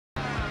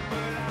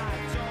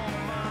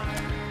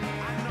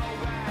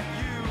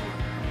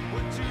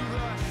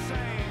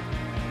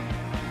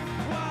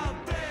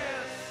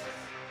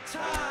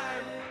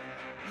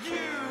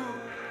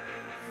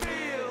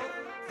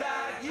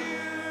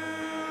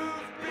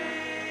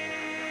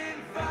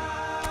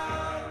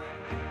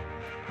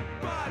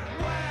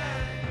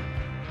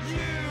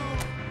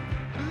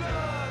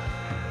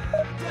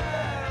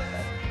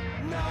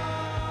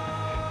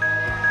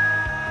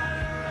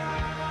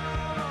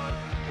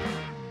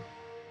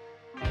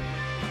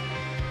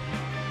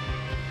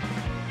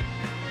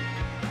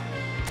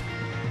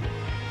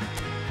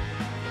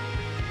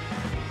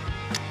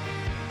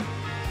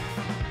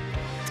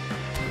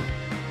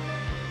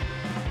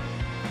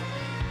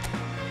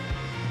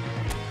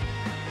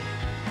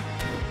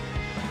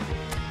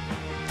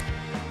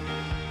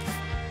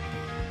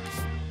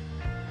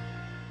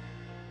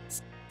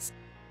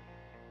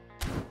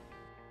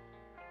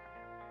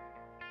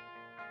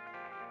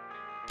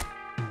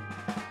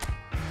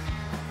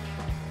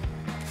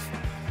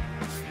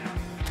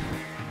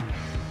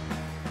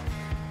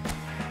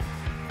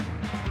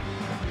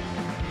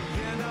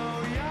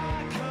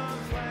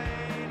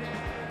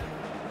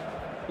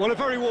Well, a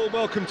very warm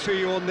welcome to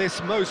you on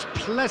this most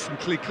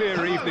pleasantly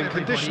clear evening.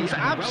 Conditions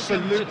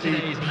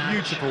absolutely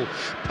beautiful.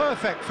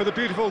 Perfect for the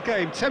beautiful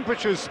game.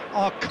 Temperatures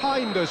are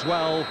kind as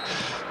well.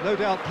 No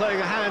doubt playing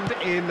a hand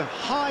in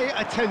high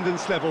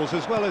attendance levels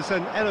as well as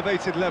an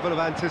elevated level of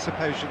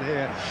anticipation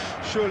here.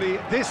 Surely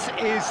this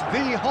is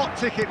the hot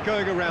ticket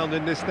going around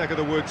in this neck of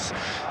the woods.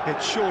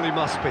 It surely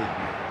must be.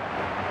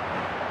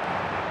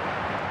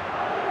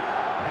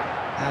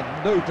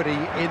 And nobody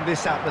in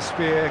this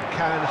atmosphere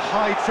can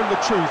hide from the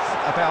truth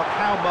about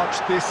how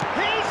much this...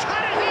 He's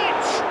had a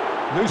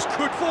hit! Loose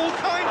could fall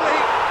kindly,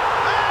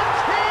 and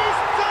he's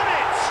done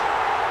it!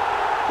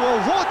 Well,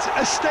 what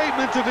a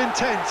statement of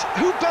intent.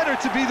 Who better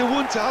to be the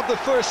one to have the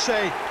first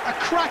say? A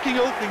cracking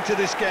opening to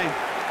this game.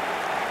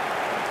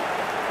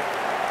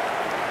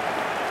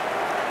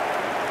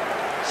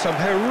 Some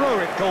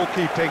heroic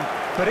goalkeeping,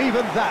 but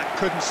even that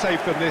couldn't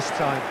save them this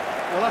time.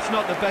 Well, that's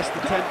not the best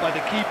attempt by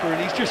the keeper,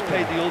 and he's just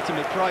paid the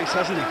ultimate price,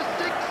 hasn't he?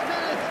 After 6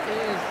 minutes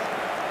is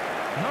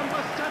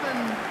number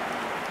 7,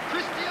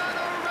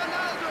 Cristiano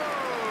Ronaldo.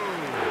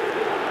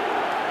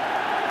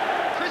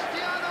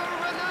 Cristiano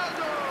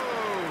Ronaldo.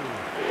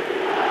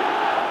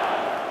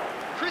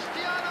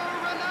 Cristiano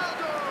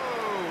Ronaldo.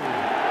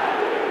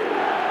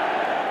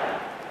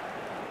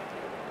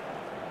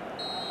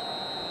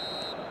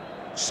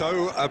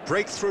 So, a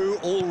breakthrough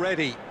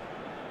already.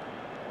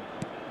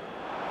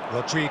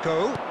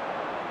 Rodrigo.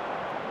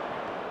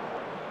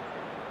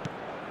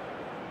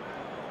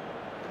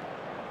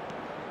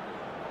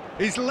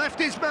 He's left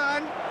his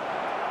man.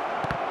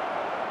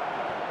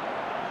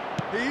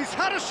 He's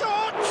had a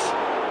shot.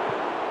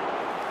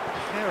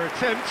 Fair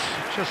attempt,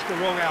 just the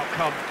wrong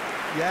outcome.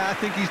 Yeah, I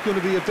think he's going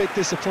to be a bit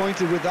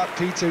disappointed with that,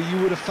 Peter. You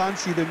would have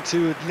fancied him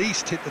to at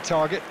least hit the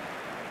target.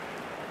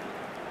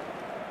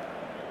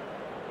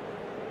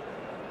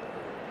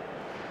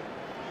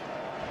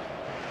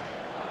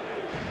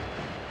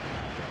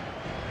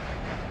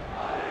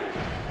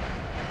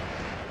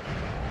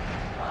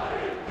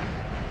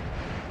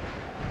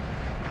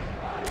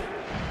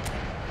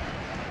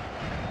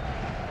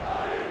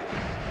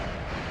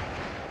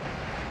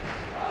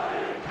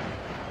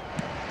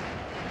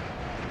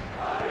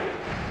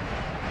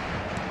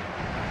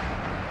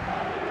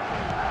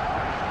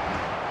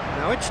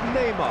 Now it's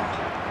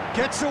Neymar,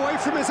 gets away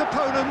from his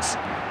opponent.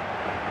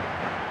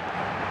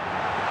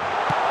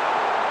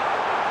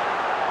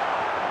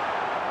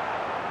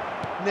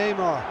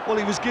 Neymar, well,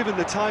 he was given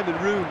the time and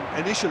room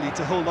initially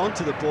to hold on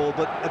to the ball,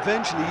 but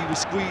eventually he was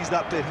squeezed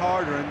that bit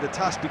harder and the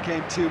task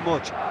became too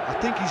much. I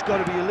think he's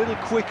got to be a little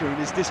quicker in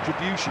his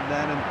distribution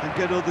then and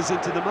get others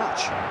into the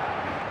match.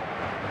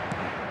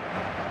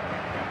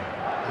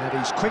 And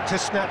he's quick to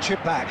snatch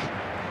it back.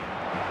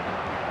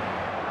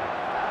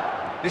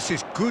 This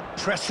is good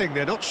pressing,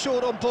 they're not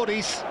short on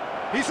bodies.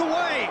 He's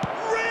away,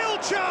 real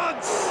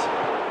chance!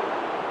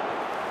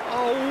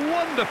 A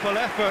wonderful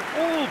effort,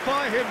 all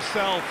by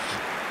himself.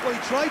 Well, he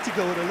tried to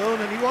go it alone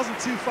and he wasn't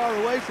too far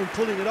away from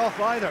pulling it off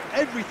either.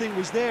 Everything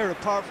was there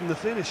apart from the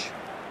finish.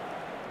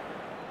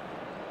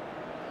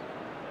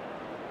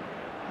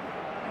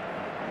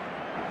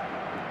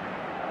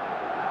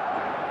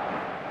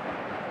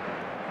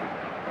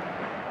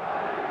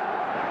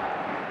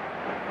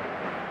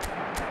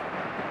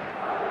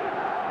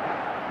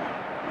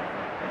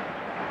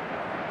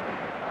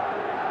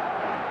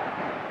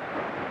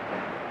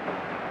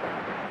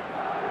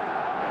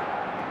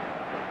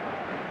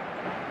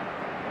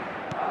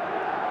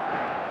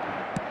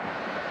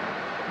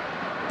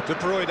 De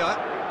Bruyne.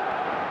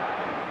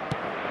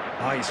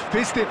 Ah, he's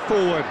fizzed it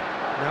forward.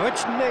 Now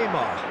it's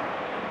Neymar.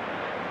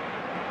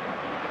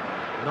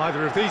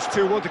 Neither of these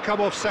two want to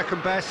come off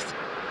second best.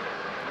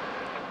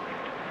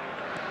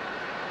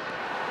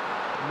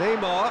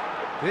 Neymar,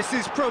 this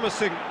is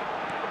promising.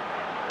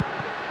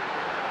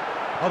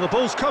 Oh, the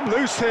ball's come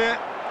loose here.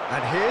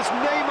 And here's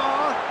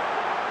Neymar.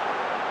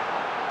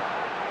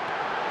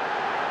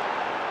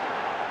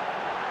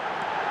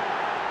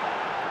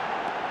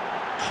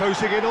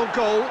 Closing in on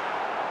goal.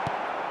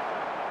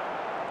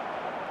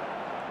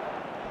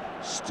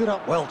 Stood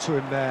up well to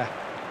him there.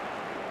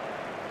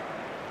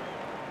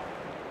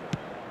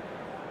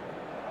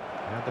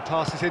 And the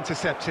pass is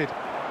intercepted.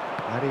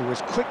 And he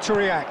was quick to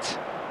react.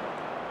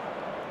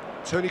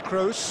 Toni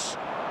Kroos.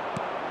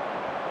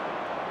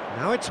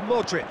 Now it's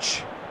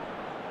Modric.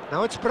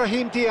 Now it's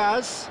Brahim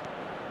Diaz.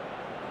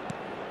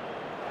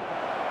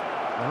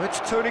 Now it's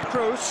Toni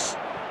Kroos.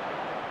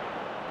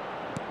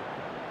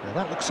 Now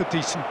that looks a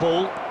decent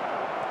ball.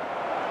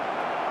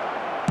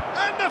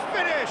 And the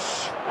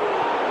finish!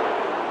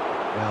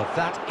 Now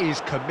that is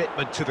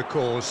commitment to the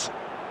cause.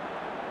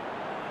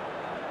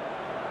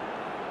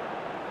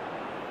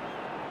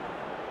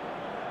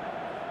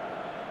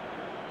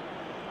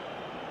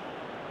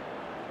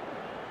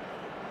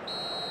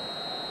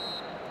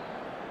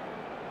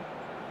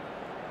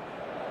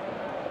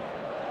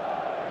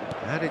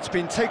 And it's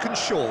been taken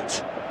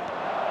short.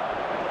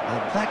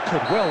 And that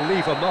could well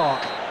leave a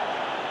mark.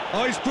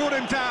 Oh, he's brought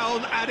him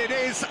down, and it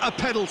is a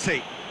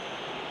penalty.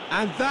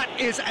 And that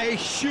is a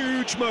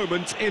huge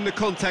moment in the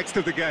context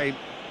of the game.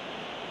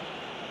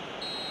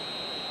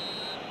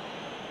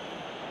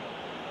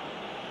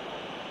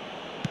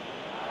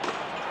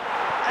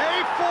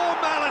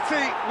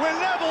 penalty, we're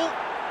level.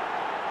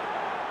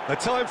 A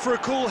time for a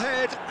cool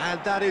head,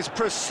 and that is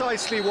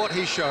precisely what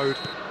he showed.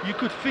 You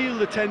could feel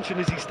the tension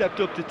as he stepped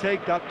up to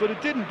take that, but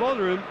it didn't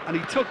bother him, and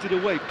he tucked it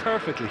away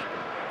perfectly.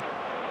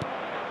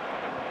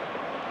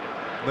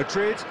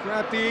 Madrid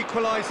grabbed the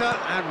equaliser,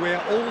 and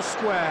we're all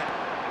square.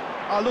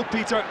 Oh, look,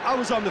 Peter, I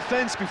was on the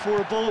fence before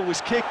a ball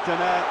was kicked,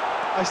 and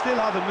I still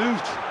haven't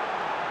moved.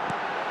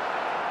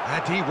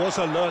 And he was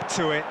alert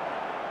to it.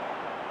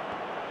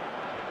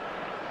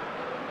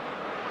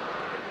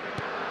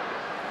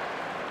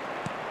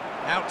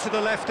 Out to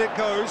the left it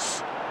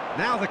goes.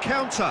 Now the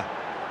counter.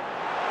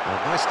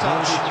 Oh, nice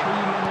touch. 3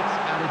 minutes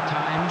added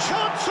time.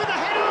 Chance for the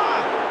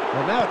header!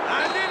 Well, now,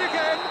 and in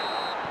again!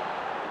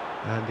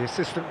 And the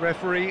assistant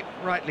referee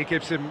rightly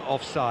gives him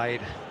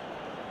offside.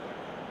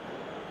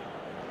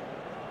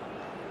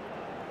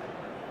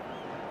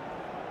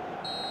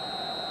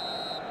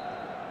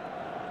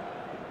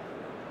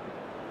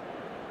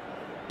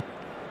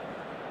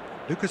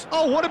 Lucas,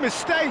 oh, what a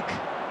mistake!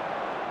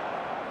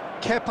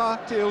 Kepa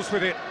deals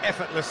with it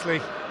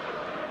effortlessly.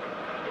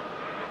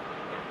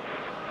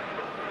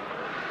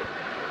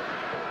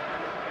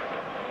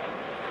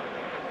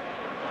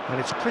 And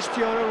it's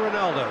Cristiano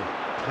Ronaldo,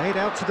 played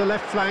out to the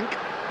left flank.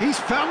 He's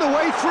found a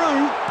way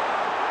through.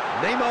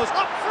 Neymar's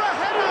up for a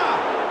header!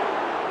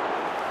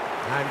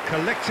 And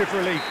collective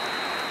relief.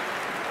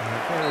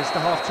 And there is the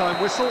half-time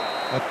whistle.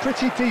 A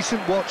pretty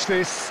decent watch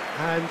this,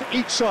 and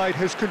each side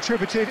has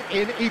contributed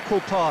in equal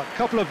part. A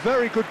couple of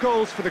very good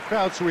goals for the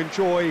crowd to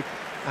enjoy,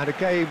 and a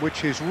game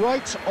which is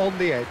right on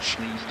the edge.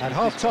 At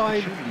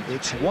half-time,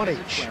 it's 1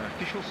 each.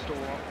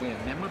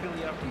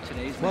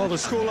 Well, the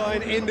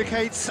scoreline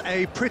indicates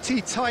a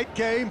pretty tight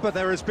game, but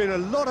there has been a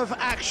lot of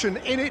action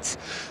in it,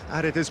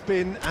 and it has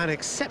been an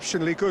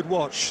exceptionally good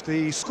watch.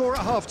 The score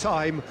at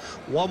half-time,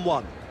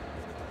 1-1.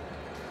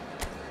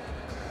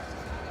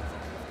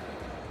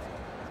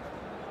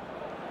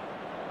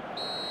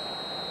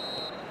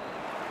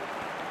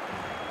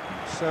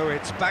 So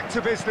it's back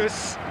to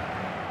business.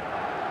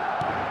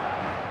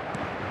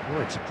 Oh,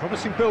 it's a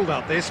promising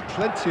build-up, this.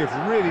 Plenty of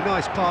really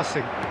nice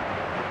passing.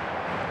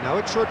 Now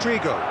it's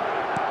Rodrigo.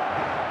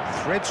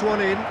 Threads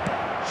one in.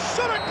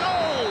 Shot at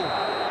goal!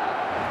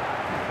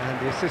 And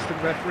the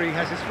assistant referee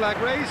has his flag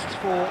raised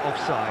for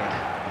offside.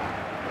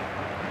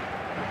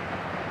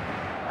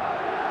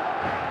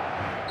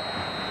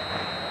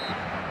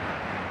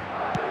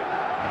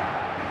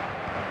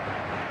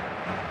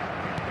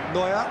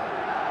 Neuer.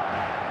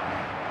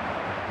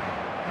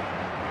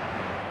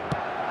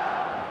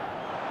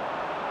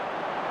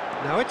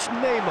 Now it's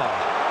Neymar.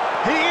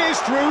 He is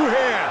through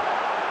here.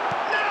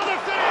 Now the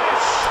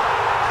finish!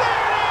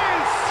 There it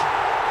is!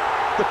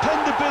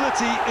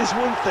 Dependability is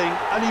one thing,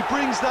 and he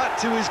brings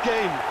that to his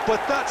game,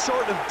 but that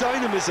sort of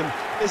dynamism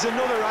is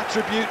another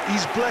attribute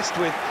he's blessed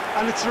with,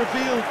 and it's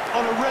revealed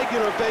on a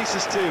regular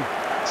basis too.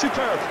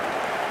 Superb.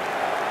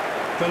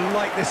 The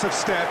lightness of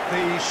step,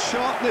 the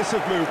sharpness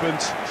of movement,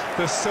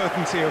 the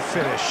certainty of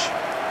finish.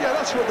 Yeah,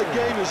 that's what the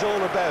game is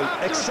all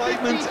about.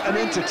 Excitement and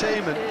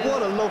entertainment.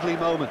 What a lovely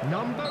moment.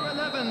 Number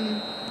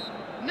 11,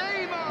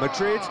 Neymar.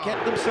 Madrid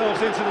get themselves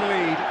into the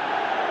lead.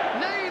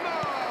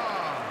 Neymar.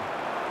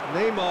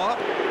 Neymar.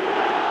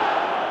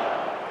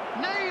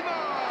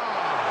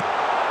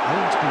 Neymar.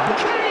 Can he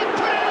put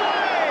it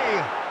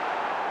away?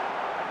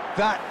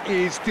 That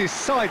is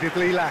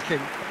decidedly lacking.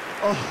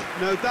 Oh,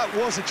 no, that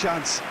was a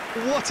chance.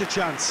 What a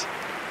chance.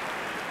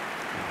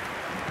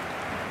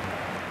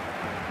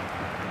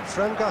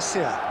 Fran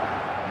Garcia.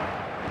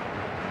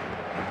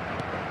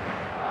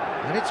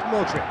 And it's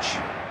Modric.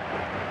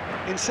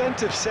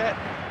 Incentive set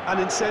and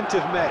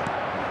incentive met.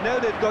 Now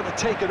they've got to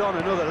take it on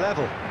another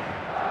level.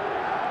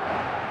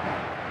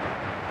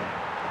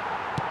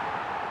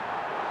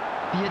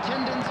 The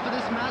attendance for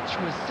this match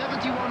was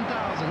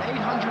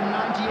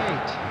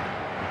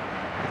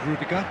 71,898.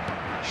 Rudiger.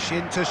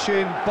 Shin to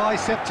shin,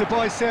 bicep to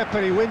bicep,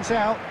 and he wins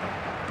out.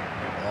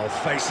 Oh,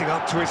 facing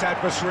up to his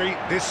adversary,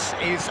 this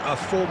is a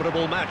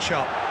formidable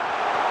matchup.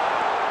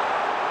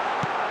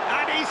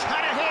 And he's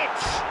had a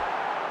hit!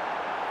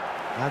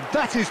 And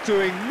that is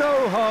doing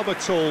no harm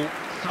at all.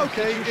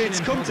 Okay, it's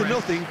come to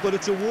nothing, but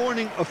it's a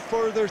warning of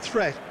further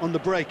threat on the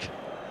break.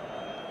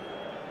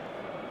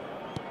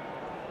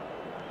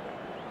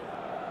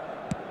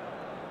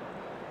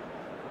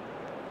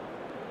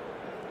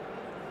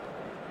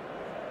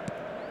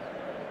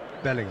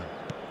 Bellingham.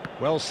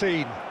 Well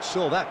seen,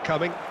 saw that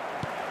coming.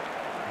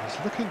 He's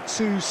looking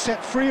to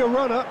set free a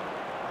runner.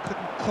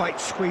 Couldn't quite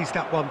squeeze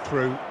that one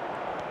through.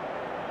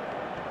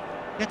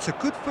 Gets a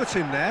good foot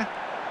in there.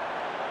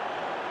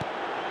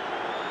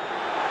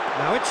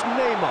 Now it's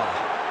Neymar.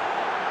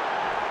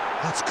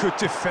 That's good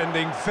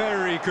defending,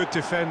 very good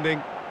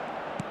defending.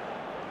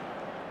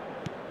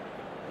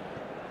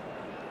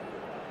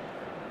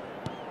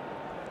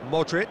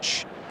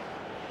 Modric.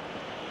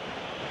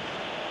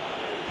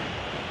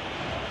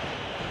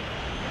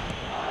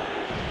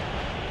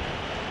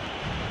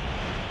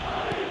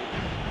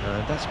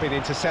 And that's been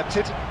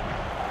intercepted.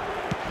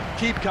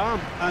 Keep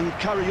calm and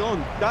carry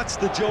on. That's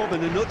the job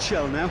in a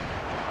nutshell now.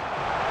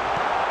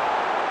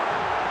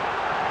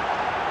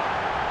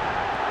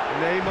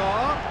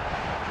 Neymar.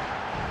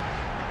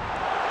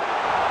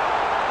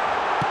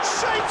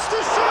 Shapes to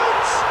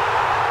shoot!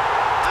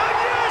 And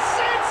yes,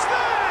 it's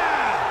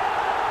there!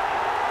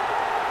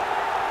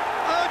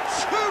 A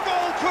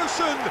two-goal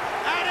cushion,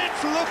 and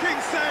it's looking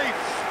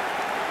safe.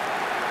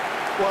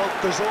 Well,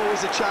 there's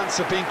always a chance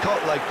of being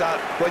caught like that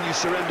when you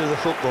surrender the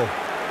football.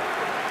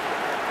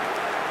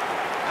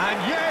 And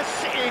yes,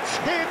 it's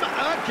him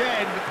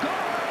again. Goal!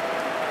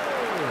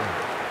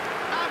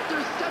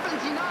 After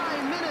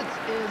 79 minutes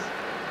is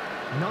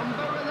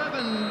number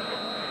 11,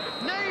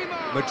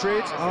 Neymar!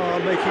 Madrid are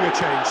making a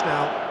change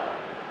now.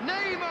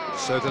 Neymar!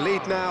 So the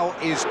lead now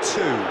is 2.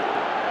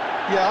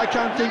 Yeah, I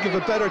can't think of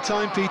a better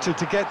time, Peter,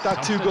 to get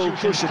that two-goal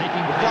cushion.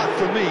 That,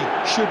 for me,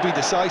 should be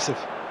decisive.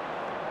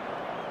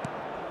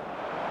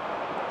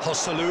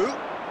 Joselu.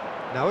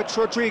 Now it's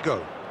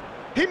Rodrigo.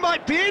 He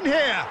might be in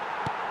here!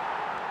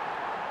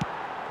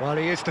 Well,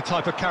 he is the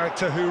type of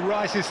character who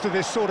rises to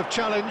this sort of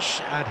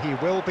challenge, and he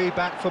will be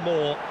back for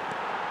more.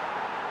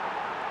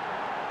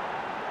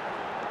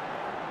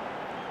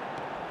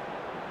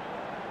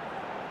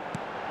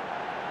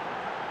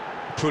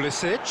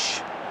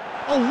 Pulisic.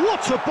 Oh,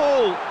 what a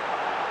ball!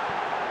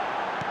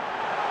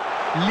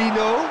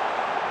 Lino.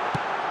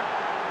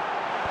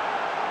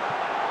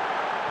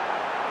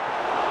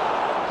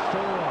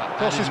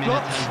 Cross is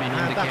blocked,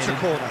 and that's a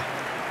corner.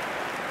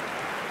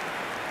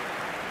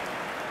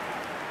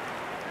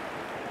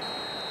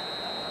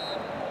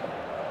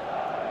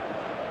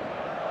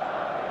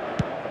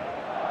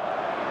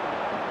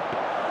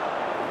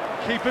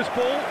 Keeper's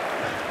ball.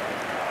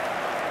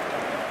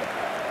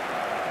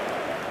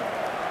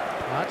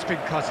 That's been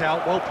cut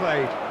out, well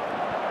played.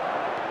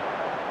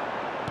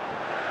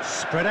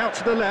 Spread out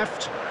to the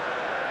left.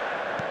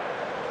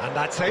 And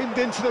that's aimed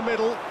into the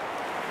middle.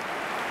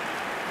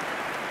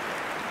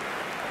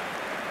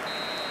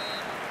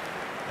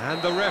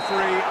 And the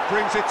referee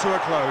brings it to a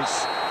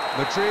close.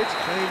 Madrid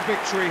claim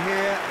victory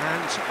here,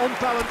 and on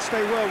balance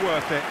they were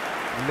worth it.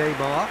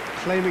 Neymar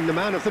claiming the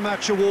Man of the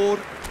Match award,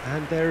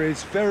 and there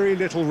is very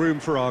little room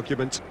for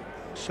argument.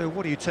 So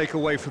what do you take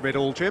away from it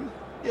all, Jim?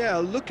 Yeah,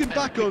 looking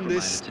back on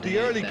this, the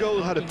early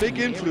goal had a big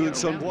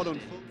influence on what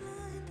unfolded.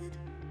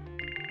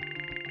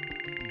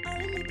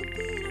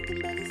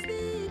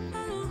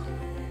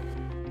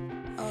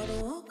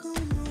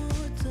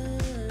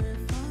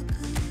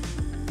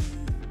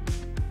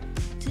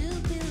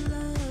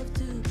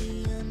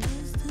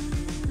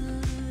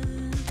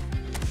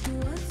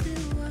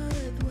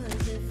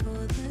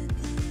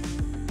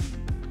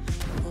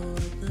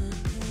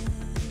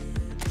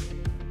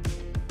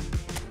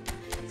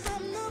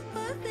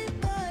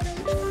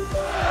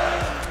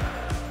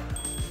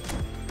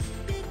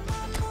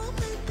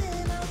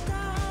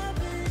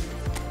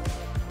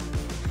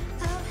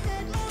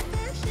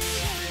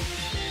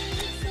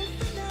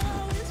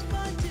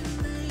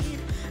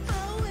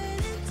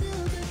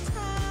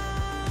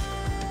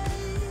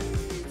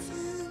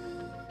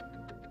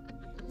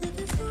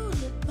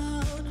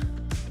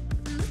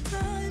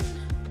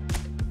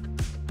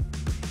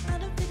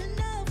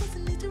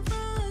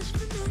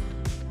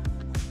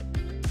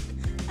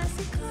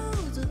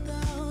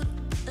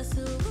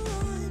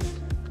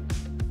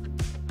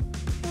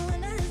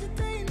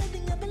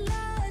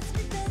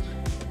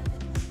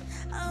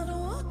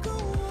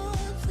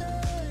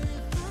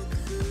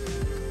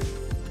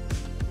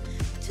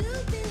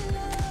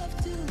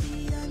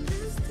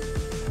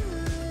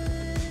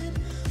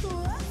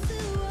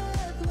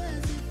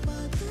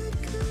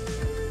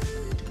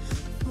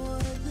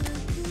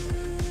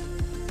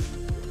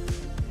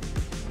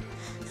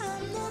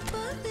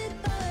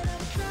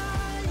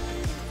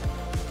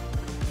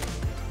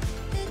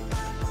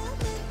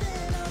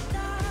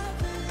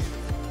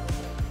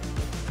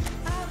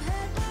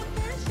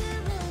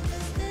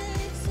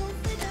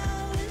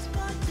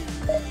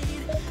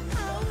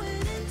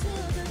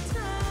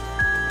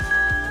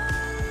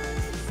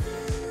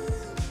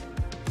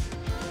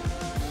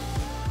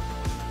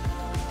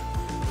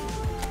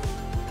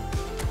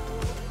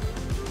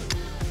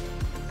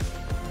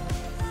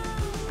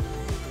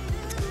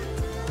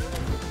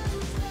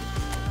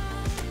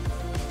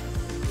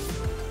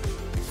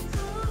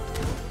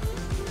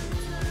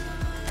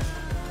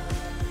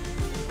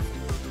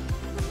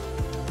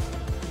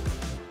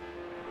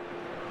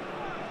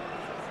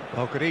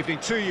 Well, good evening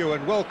to you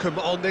and welcome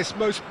on this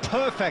most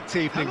perfect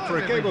evening for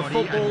a game of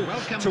football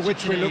to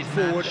which we look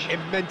forward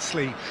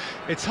immensely.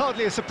 It's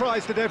hardly a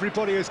surprise that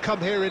everybody has come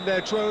here in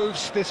their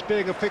droves, this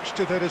being a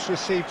fixture that has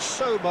received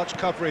so much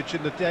coverage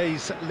in the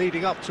days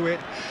leading up to it.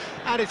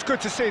 And it's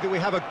good to see that we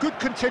have a good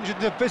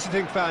contingent of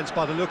visiting fans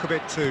by the look of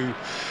it too.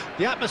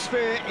 The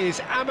atmosphere is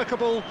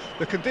amicable,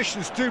 the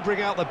conditions do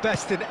bring out the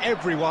best in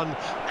everyone,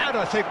 and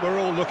I think we're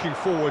all looking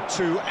forward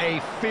to a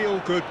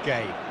feel-good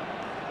game.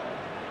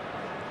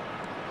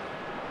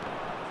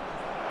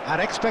 And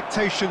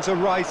expectations are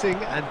rising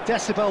and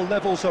decibel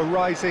levels are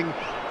rising.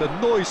 The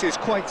noise is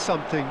quite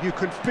something. You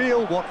can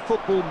feel what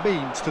football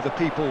means to the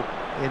people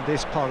in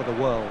this part of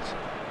the world.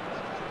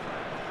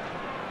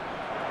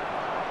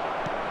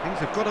 Things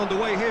have got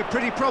underway here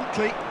pretty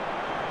promptly.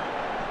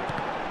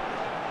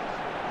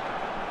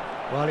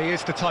 Well, he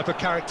is the type of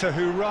character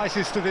who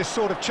rises to this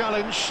sort of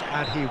challenge,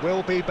 and he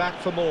will be back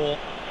for more.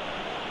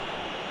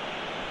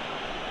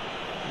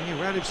 He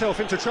ran himself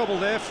into trouble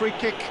there, free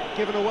kick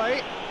given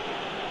away.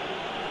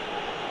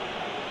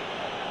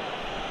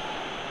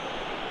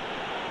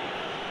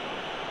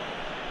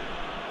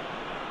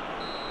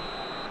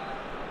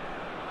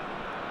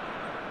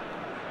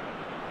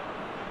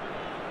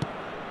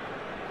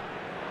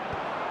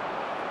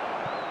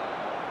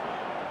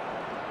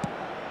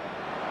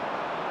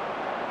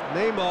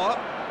 Neymar.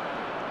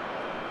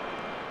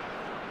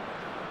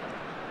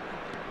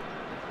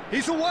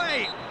 He's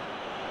away.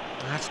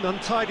 That's an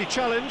untidy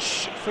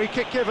challenge. Free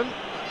kick given.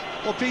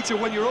 Well, Peter,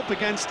 when you're up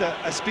against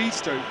a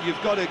speedster,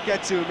 you've got to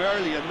get to him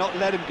early and not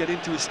let him get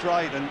into his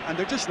stride, and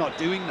they're just not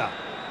doing that.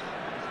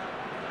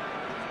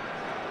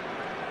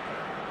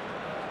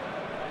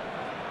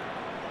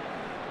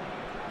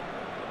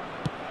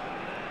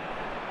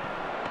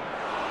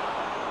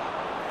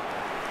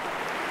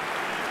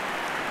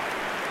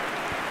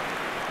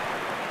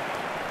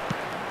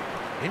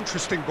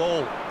 Interesting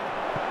ball.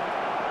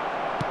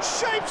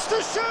 Shapes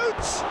to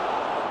shoot!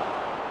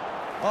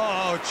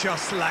 Oh,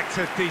 just lacked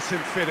a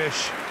decent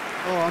finish.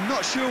 Oh, I'm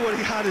not sure what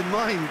he had in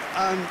mind,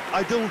 and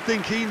I don't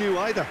think he knew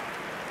either.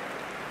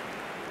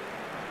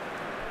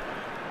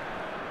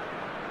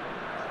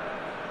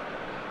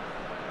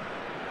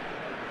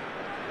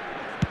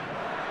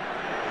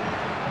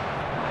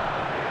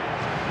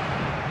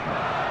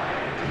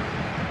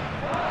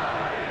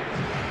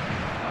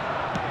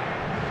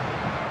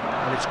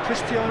 And it's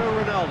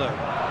Cristiano Ronaldo.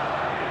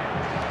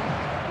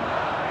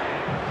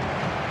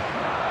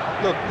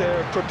 Look,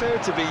 they're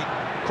prepared to be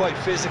quite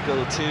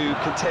physical to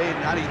contain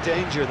any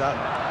danger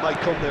that might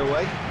come their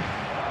way.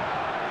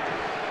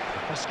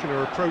 The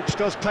muscular approach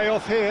does pay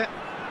off here.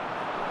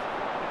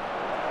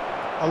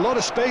 A lot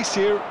of space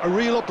here, a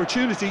real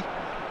opportunity.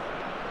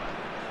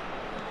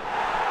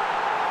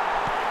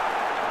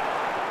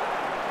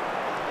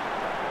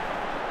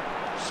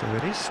 So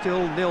it is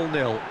still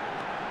 0-0.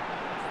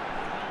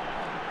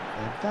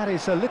 And that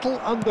is a little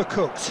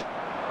undercooked.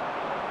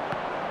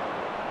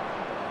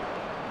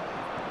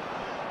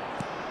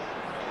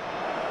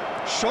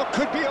 Shot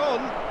could be on.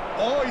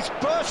 Oh, he's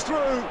burst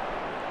through.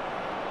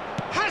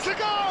 Has a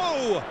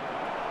go!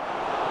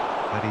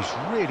 And he's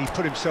really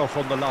put himself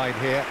on the line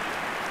here.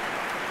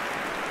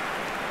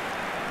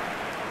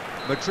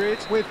 Madrid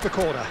with the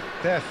corner.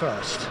 They're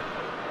first.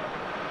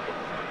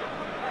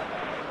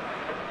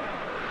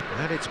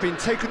 And it's been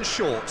taken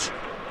short.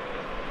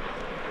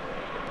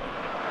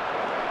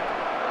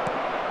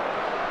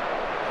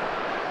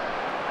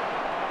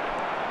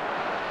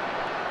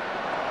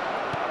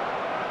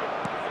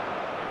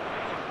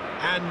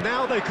 And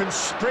now they can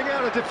spring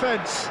out of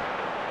defence.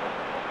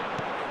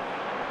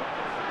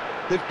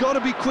 They've got to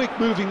be quick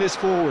moving this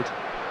forward.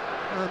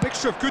 A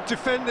mixture of good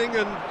defending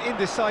and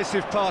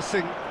indecisive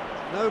passing.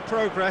 No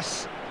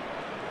progress.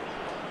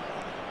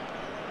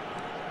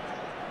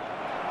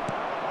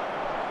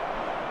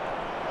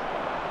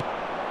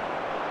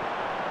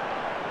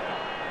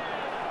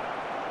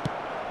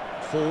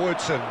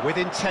 Forwards and with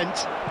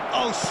intent.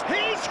 Oh,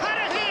 he's had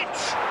a hit!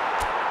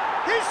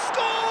 He's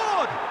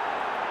scored!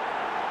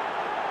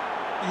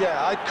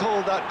 Yeah, I'd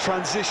call that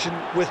transition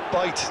with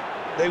bite.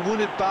 They won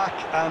it back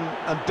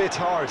and bit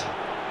hard.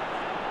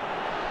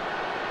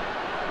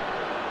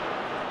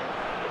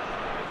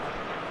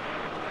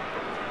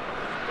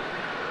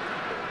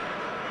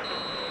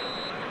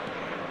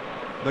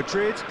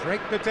 Madrid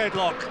break the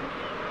deadlock.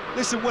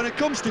 Listen, when it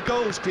comes to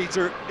goals,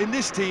 Peter, in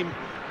this team,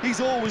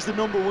 he's always the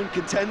 #1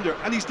 contender,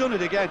 and he's done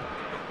it again.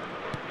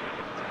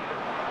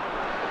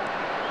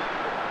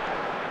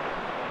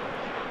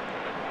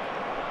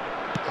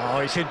 Oh,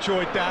 he's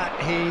enjoyed that.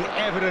 He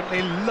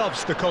evidently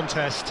loves the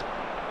contest.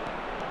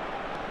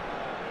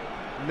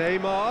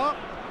 Neymar.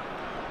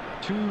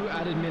 2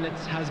 added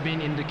minutes has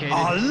been indicated.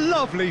 Oh,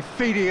 lovely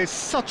feed. He is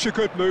such a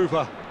good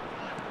mover.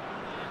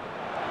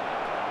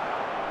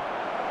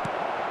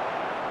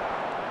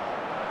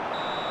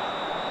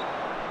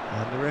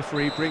 And the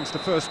referee brings the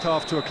first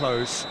half to a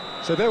close.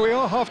 So there we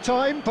are,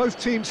 half-time. Both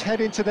teams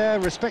head into their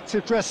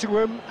respective dressing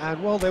room.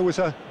 And while there was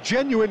a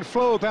genuine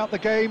flow about the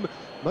game,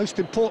 most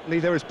importantly,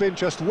 there has been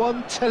just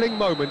one telling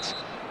moment.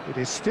 It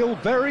is still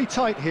very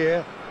tight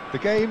here. The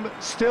game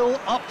still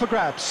up for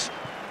grabs.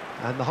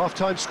 And the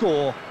half-time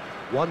score,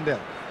 1-0.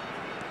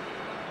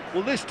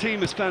 Well, this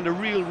team has found a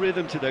real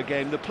rhythm to their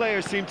game. The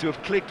players seem to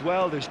have clicked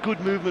well. There's good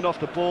movement off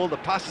the ball. The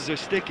passes are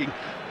sticking.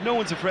 No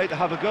one's afraid to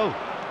have a go.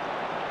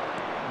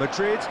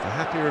 Madrid, the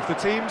happier of the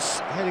teams,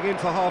 heading in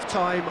for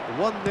half-time,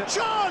 1-0.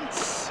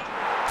 Chance!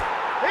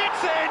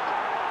 It's in!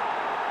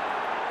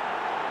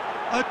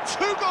 A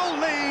 2-goal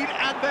lead,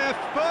 and they're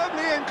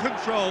firmly in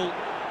control.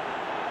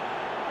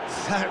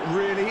 That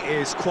really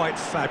is quite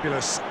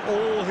fabulous,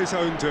 all his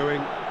own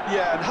doing.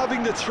 Yeah, and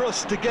having the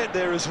thrust to get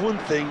there is one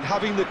thing,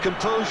 having the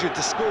composure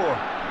to score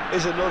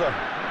is another.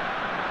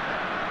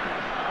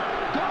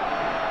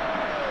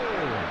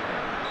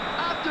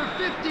 After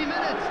 50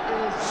 minutes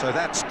is... So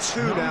that's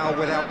 2 now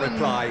without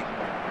reply.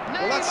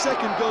 Well, that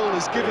second goal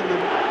has given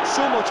them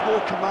so much more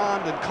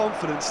command and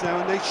confidence now,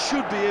 and they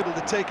should be able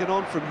to take it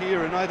on from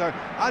here and either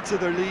add to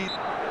their lead.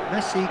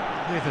 Messi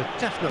with a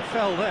definite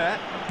foul there.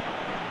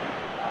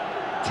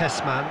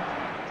 Tessman.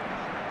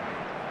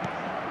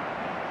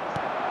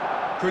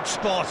 Good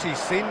spot, he's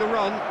seen the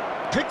run.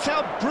 Picked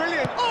out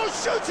brilliant. Oh,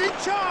 shooting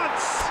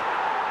chance!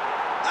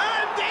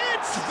 And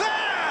it's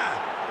there!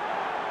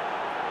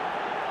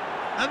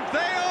 And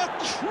they are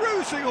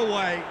cruising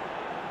away.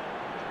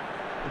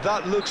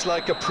 That looks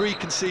like a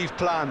preconceived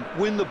plan.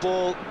 Win the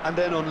ball and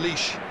then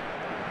unleash.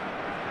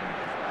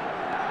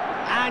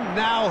 And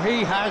now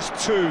he has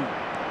two.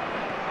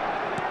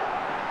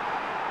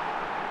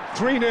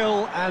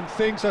 3-0, and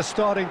things are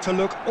starting to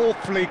look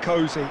awfully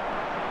cosy.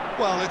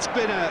 Well, it's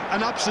been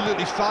an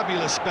absolutely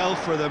fabulous spell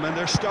for them, and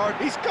they're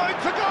starting. He's going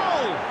for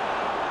goal!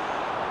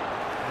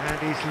 And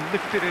he's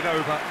lifted it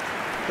over.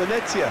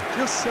 Venezia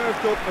just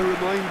served up a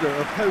reminder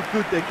of how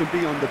good they can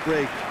be on the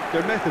break.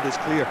 Their method is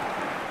clear.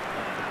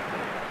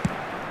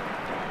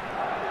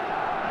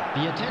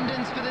 The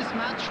attendance for this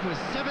match was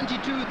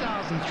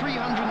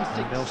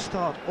 72,306. They'll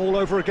start all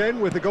over again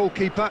with the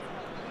goalkeeper.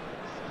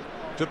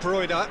 De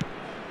Bruyne.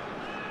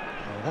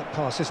 Oh, that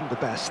pass isn't the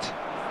best.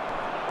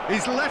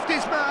 He's left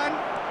his man.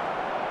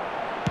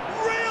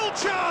 Real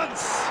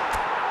chance!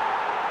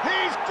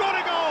 He's got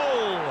a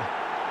goal!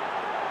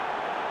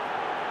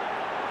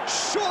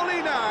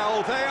 Surely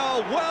now they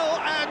are well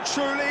and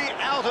truly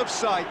out of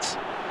sight.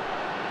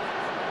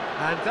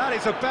 And that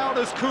is about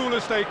as cool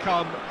as they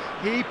come.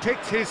 He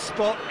picked his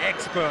spot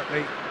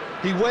expertly.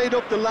 He weighed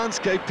up the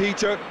landscape,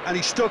 Peter, and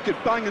he stuck it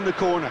bang in the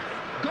corner.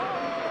 Goal!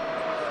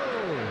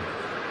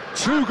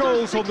 2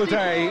 goals on the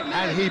day,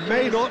 and he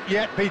may not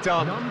yet be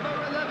done. Number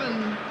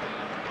 11,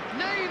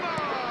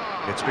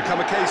 Neymar! It's become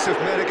a case of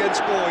men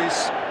against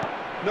boys.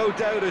 No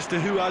doubt as to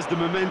who has the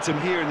momentum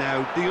here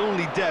now. The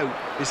only doubt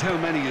is how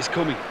many is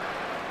coming.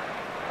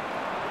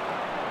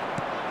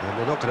 And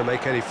they're not going to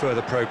make any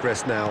further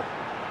progress now.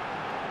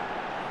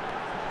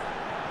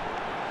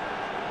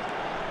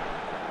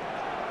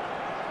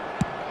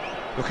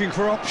 Looking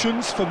for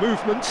options for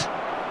movement.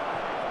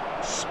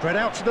 Spread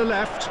out to the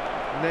left.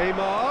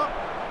 Neymar.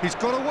 He's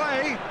got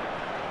away.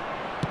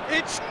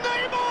 It's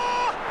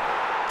Neymar!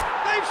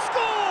 They've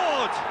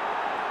scored!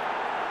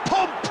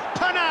 Pomp,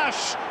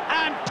 panache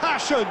and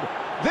passion.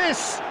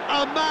 This,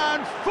 a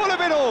man full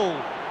of it all.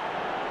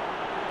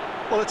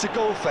 Well, it's a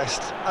goal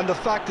fest, and the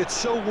fact it's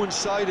so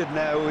one-sided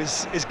now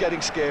is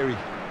getting scary.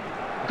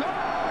 Goal!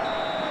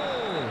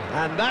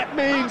 And that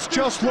means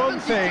just one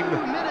thing,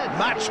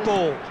 match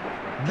ball.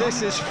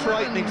 This is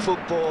frightening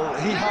football.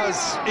 He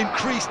has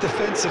increased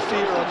defensive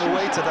fear on the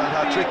way to that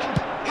hat-trick.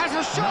 Has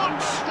a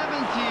shot!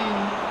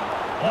 17.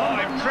 Oh,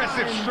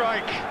 impressive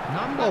strike.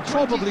 Well,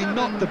 probably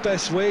not the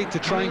best way to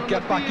try and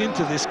get back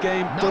into this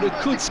game, but it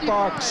could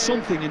spark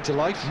something into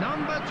life.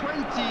 Number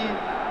 20.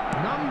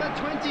 Number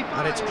 25.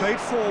 And it's played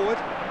forward.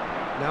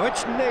 Now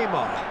it's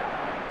Neymar.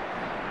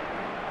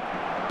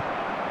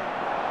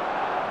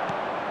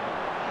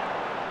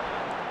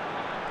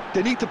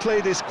 They need to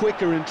play this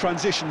quicker in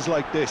transitions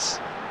like this.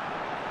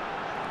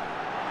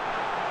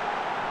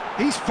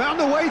 He's found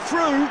a way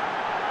through.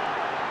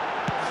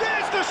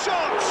 There's the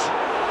shot!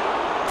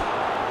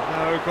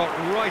 No, got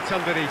right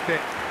underneath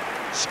it.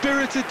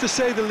 Spirited to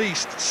say the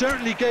least.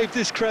 Certainly gave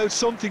this crowd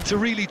something to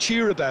really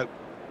cheer about.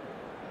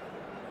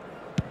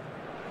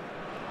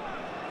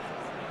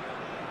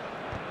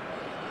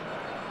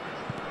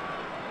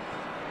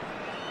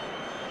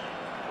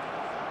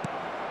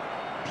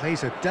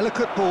 Plays a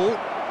delicate ball.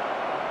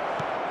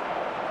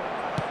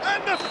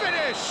 And the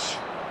finish!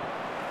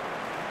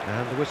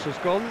 And the whistle's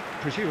gone,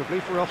 presumably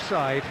for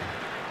offside.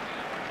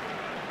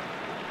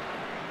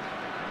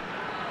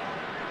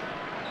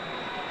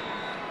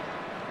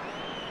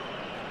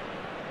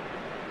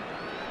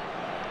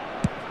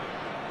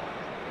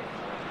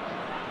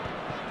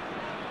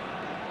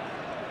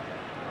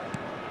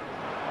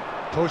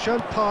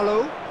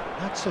 Pohjanpalo,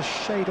 that's a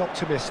shade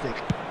optimistic.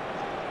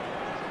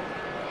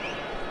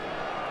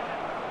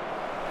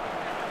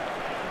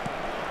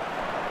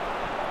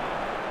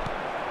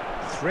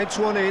 Threads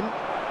one in.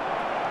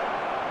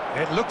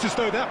 It looked as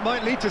though that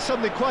might lead to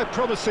something quite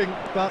promising,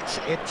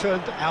 but it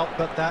turned out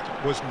that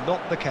that was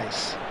not the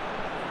case.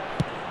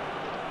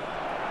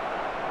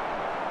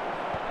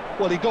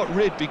 Well, he got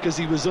rid because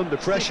he was under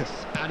pressure.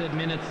 6 added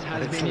minutes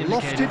has It's been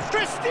lofted indicated.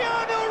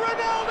 Cristiano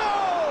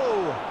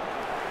Ronaldo!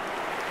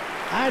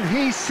 And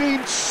he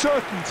seemed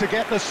certain to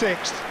get the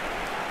 6th.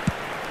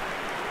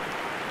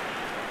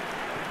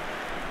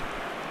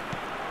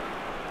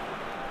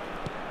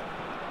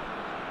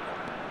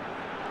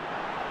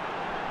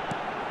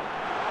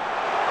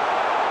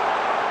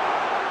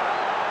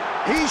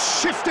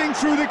 He's shifting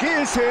through the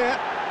gears here.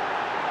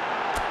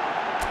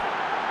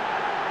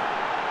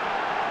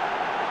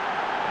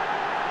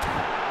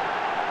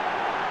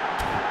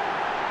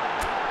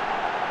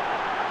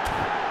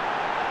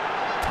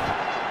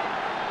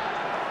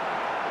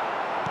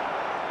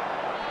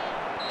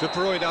 De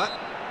Bruyne.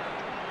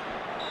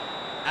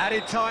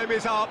 Added time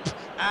is up,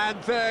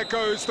 and there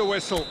goes the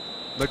whistle.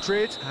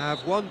 Madrid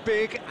have won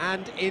big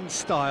and in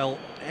style.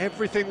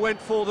 Everything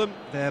went for them,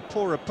 their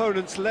poor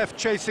opponents left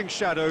chasing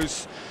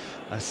shadows.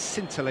 A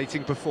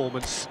scintillating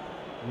performance.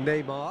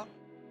 Neymar.